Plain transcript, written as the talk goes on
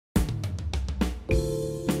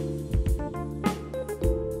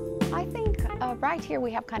right here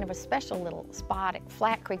we have kind of a special little spot at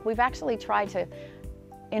Flat Creek. We've actually tried to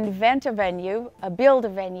invent a venue, build a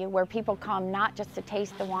venue where people come not just to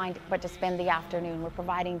taste the wine, but to spend the afternoon. We're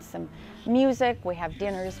providing some music, we have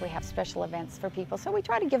dinners, we have special events for people. So we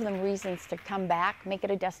try to give them reasons to come back, make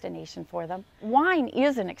it a destination for them. Wine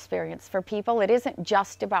is an experience for people. It isn't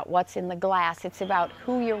just about what's in the glass. It's about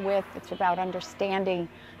who you're with. It's about understanding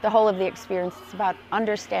the whole of the experience. It's about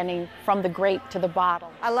understanding from the grape to the bottle.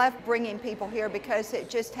 I love bringing people here because it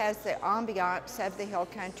just has the ambiance of the hill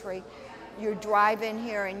country. You drive in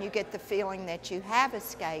here and you get the feeling that you have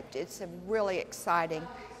escaped. It's a really exciting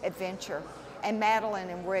adventure. And Madeline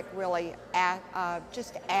and Rick really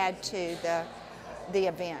just add to the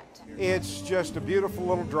event. It's just a beautiful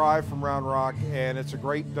little drive from Round Rock, and it's a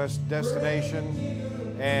great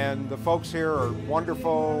destination. And the folks here are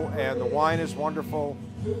wonderful, and the wine is wonderful.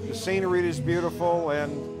 The scenery is beautiful,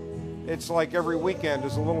 and it's like every weekend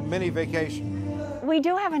is a little mini vacation. We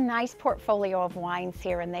do have a nice portfolio of wines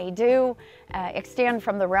here, and they do extend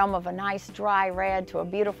from the realm of a nice dry red to a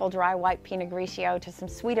beautiful dry white Pinot Grigio to some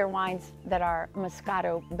sweeter wines that are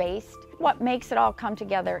Moscato based. What makes it all come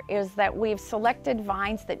together is that we've selected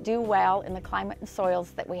vines that do well in the climate and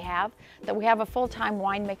soils that we have a full-time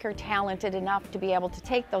winemaker talented enough to be able to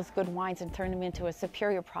take those good wines and turn them into a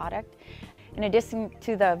superior product. In addition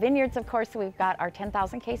to the vineyards, of course, we've got our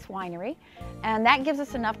 10,000 case winery, and that gives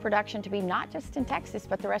us enough production to be not just in Texas,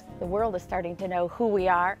 but the rest of the world is starting to know who we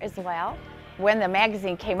are as well. When the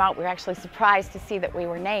magazine came out, we were actually surprised to see that we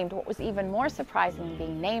were named. What was even more surprising than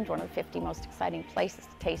being named one of the 50 most exciting places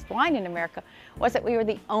to taste wine in America was that we were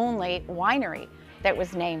the only winery that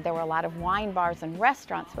was named. There were a lot of wine bars and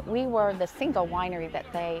restaurants, but we were the single winery that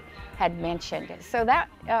they had mentioned. So that,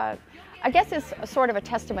 I guess, is sort of a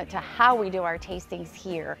testament to how we do our tastings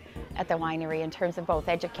here at the winery in terms of both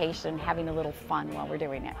education and having a little fun while we're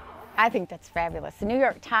doing it. I think that's fabulous. The New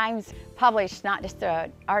York Times published not just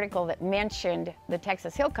an article that mentioned the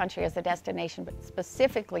Texas Hill Country as a destination, but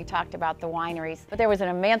specifically talked about the wineries. But there was an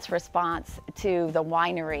immense response to the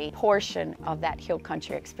winery portion of that Hill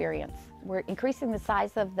Country experience. We're increasing the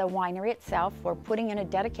size of the winery itself. We're putting in a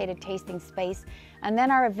dedicated tasting space. And then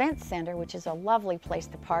our event center, which is a lovely place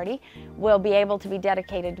to party, will be able to be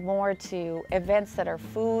dedicated more to events that are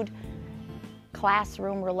food,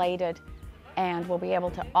 classroom related, and we'll be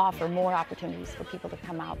able to offer more opportunities for people to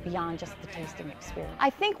come out beyond just the tasting experience. I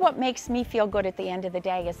think what makes me feel good at the end of the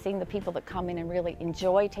day is seeing the people that come in and really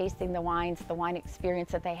enjoy tasting the wines, the wine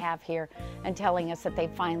experience that they have here, and telling us that they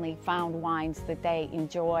finally found wines that they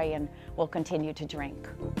enjoy and will continue to drink.